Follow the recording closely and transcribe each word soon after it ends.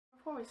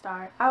Before we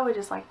start, I would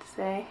just like to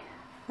say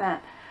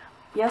that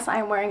yes, I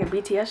am wearing a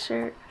BTS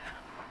shirt.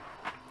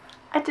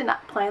 I did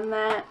not plan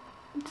that.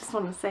 Just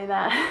want to say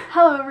that.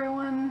 Hello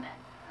everyone.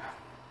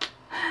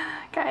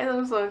 Guys,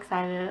 I'm so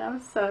excited. I'm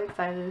so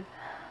excited.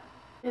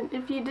 And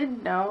if you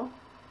didn't know,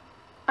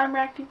 I'm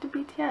reacting to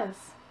BTS.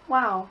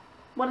 Wow.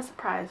 What a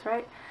surprise,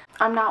 right?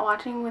 I'm not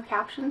watching with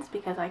captions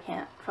because I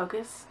can't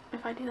focus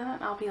if I do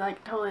that. I'll be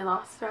like totally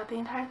lost throughout the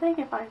entire thing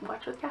if I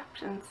watch with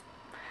captions.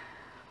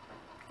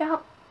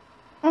 Yep.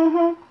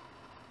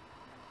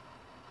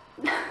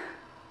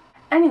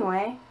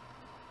 Anyway,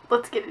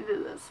 let's get into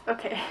this.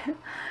 Okay,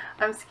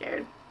 I'm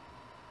scared.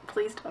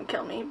 Please don't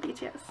kill me,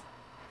 BTS.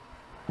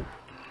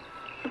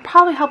 It'd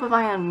probably help if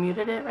I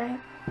unmuted it, right?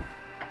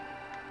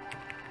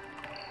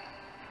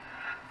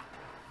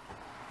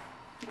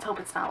 Let's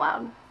hope it's not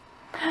loud.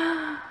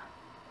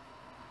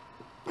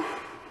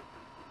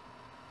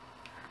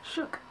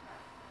 Shook.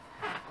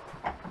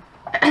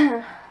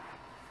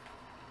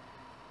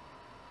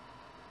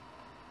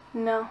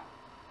 No.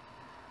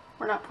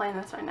 We're not playing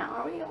this right now,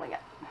 are we? Oh my god.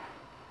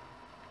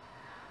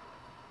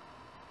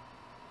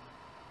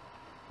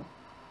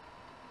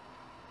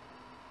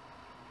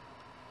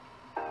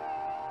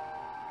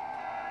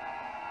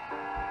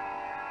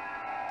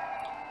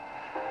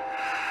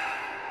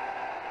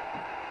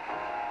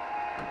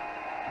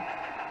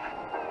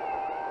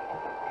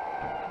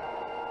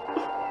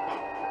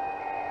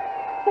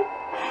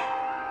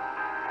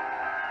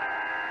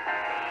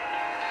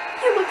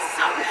 He looks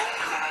so good.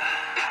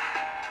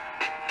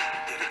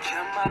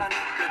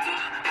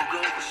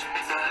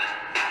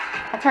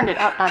 I turned it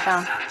up, not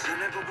down.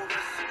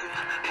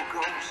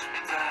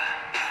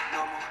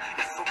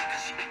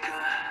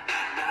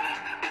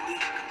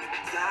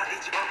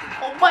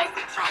 Oh my god.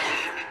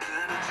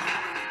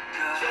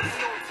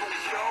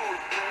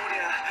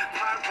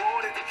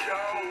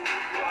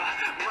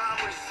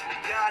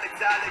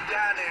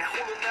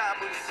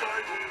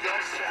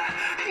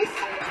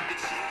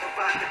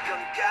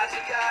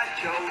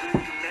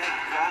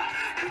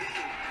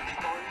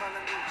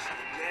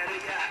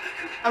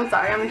 I'm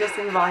sorry, I'm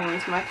adjusting the volume way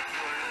too much.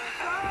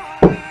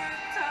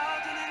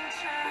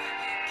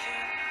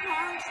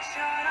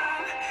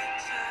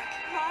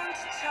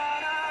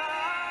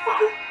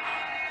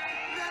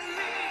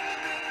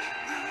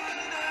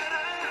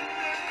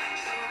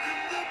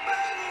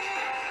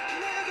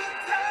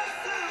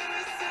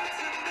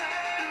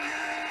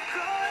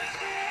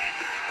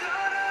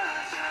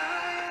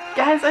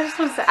 Guys, I just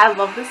want to say I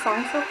love this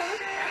song so much.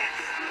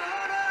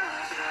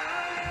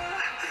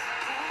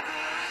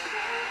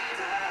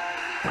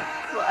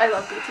 Well, I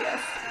love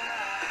BTS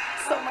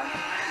so much.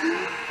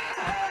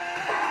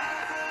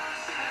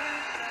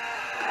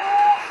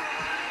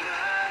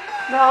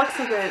 They all look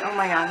so good. Oh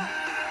my god.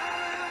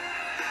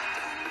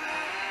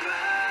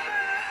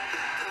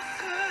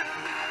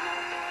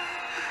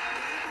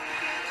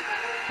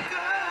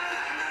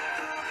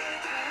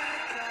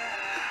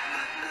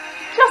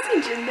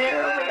 Just Jin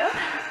there. Oh my god.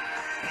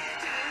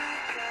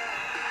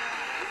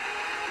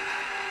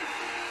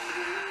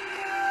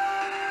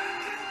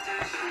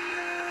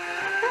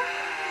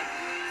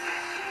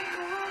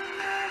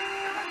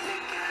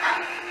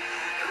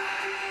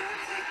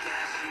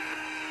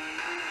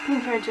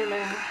 Pink hair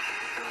Jimin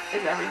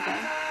is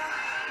everything.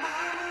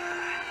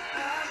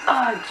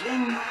 Oh,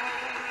 Jin.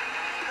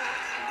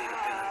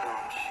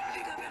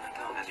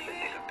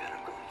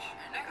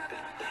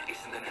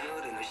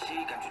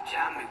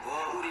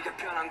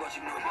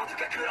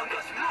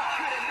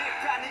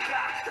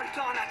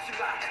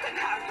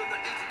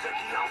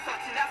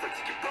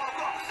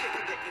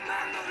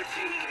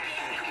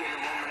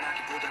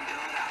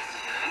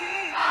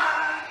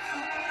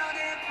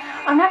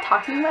 I'm not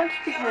talking much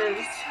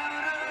because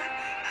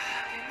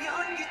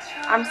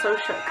I'm so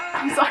shook.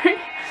 I'm sorry.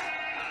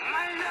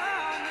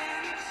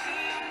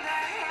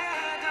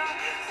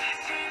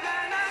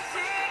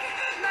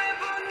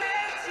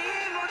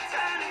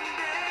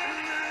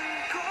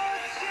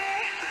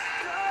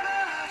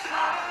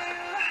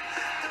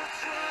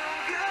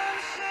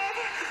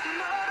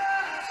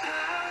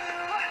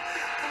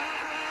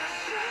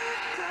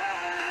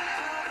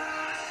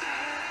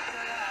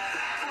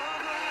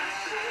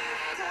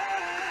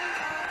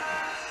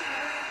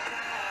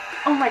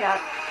 Oh my god.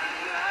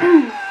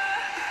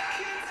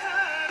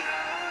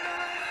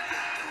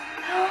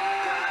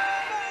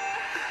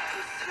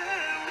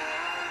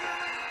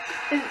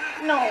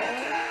 No.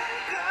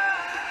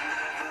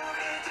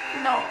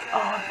 No.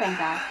 Oh, thank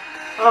god.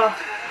 Oh,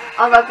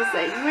 I was about to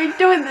say, we're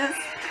doing this,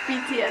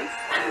 BTS.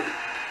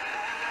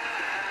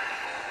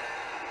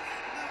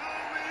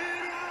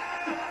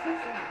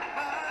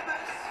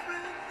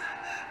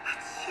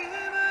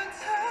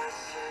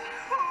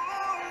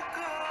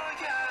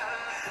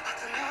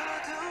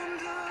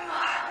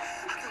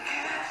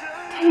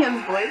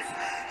 Taeyeon's voice.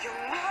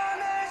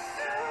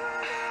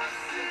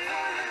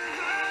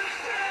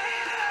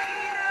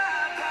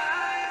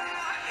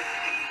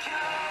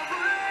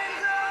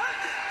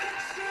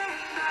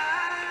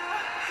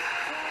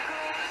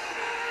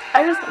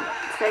 I just want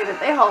to say that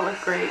they all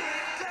look great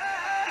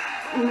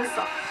in this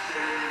song.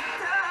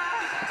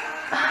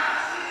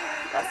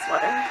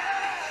 sweater.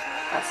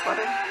 That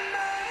sweater.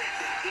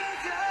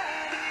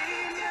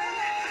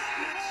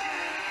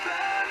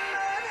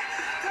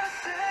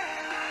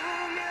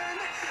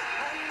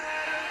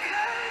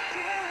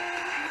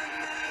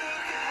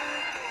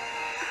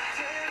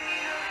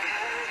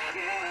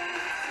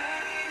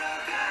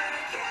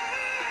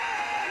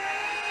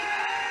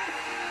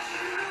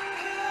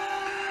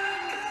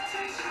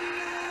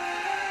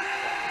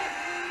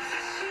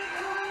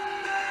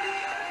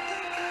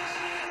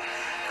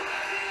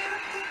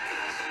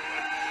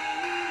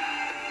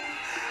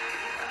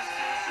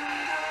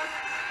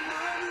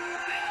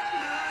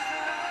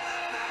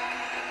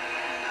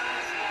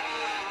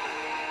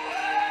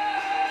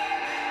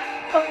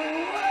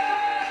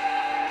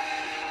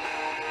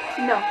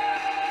 No.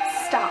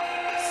 Stop,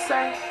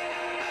 sir.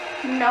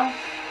 No.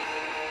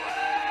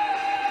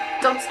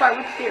 Don't start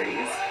with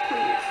theories,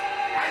 please.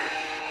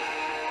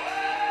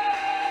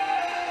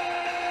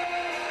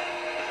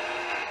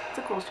 It's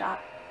a cool shot.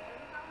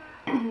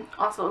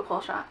 Also a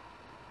cool shot.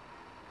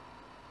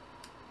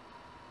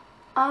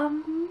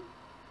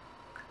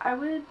 I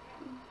would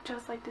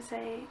just like to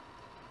say,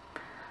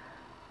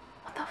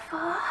 what the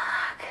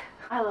fuck?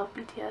 I love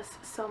BTS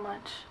so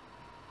much.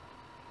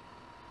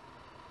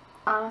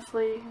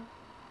 Honestly,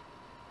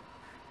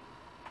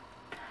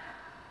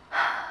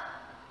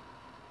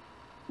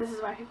 this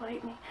is why people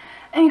hate me.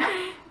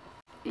 Anyway,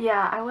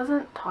 yeah, I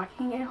wasn't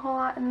talking a whole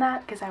lot in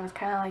that because I was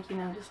kind of like, you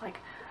know, just like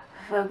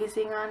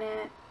focusing on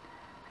it.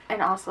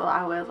 And also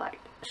I was like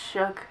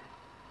shook.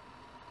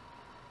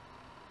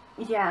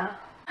 Yeah.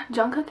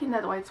 Jungkook in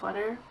that white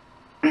sweater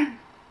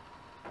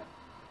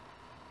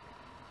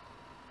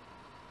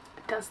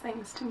does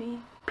things to me.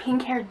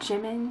 Pink hair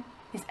Jimin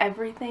is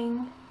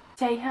everything.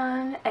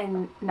 Taehyun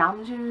and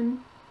Namjoon,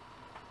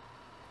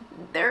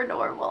 they're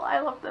adorable. I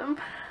love them.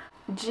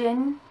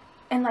 Jin,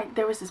 and like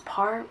there was this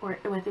part where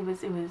it was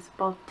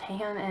both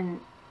Taehyun and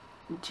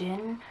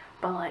Jin,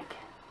 but like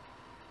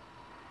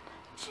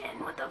Jin,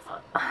 what the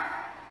fuck?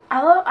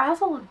 I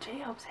also love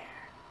J-Hope's hair.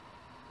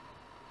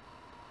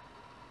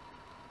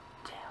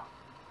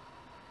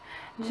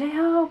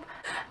 J-Hope,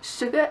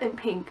 Suga and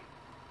Pink.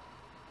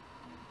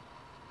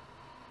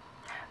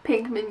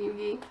 Pink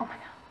Minyugi. Oh my god.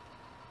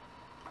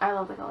 I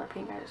love the color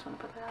pink. I just want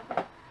to put that out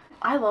there.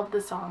 I love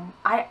the song.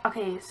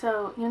 Okay,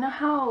 so you know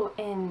how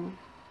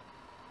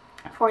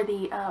for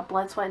the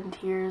Blood, Sweat, and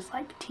Tears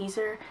like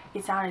teaser,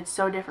 it sounded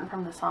so different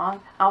from the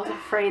song. I was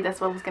afraid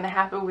that's what was gonna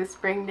happen with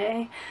Spring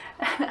Day.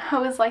 And I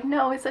was like,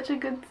 no, it's such a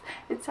good,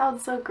 it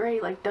sounds so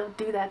great, like don't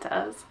do that to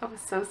us. I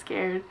was so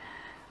scared,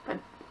 but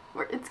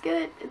it's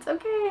good, it's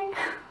okay.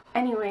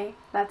 Anyway,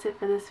 that's it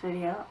for this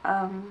video.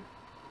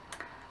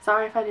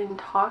 Sorry if I didn't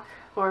talk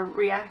or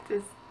react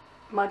as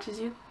much as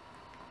you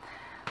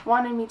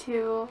wanted me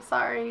to.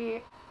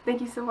 Sorry. Thank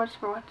you so much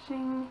for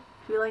watching.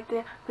 If you liked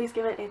it, please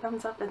give it a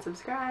thumbs up and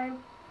subscribe,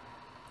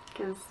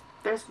 because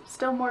there's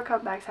still more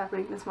comebacks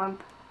happening this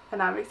month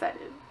and I'm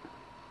excited.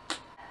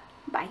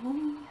 Bye.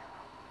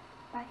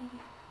 Bye.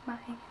 Bye.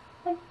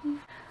 Bye.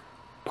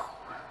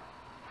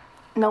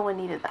 No one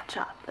needed that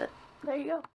shot, but there you go.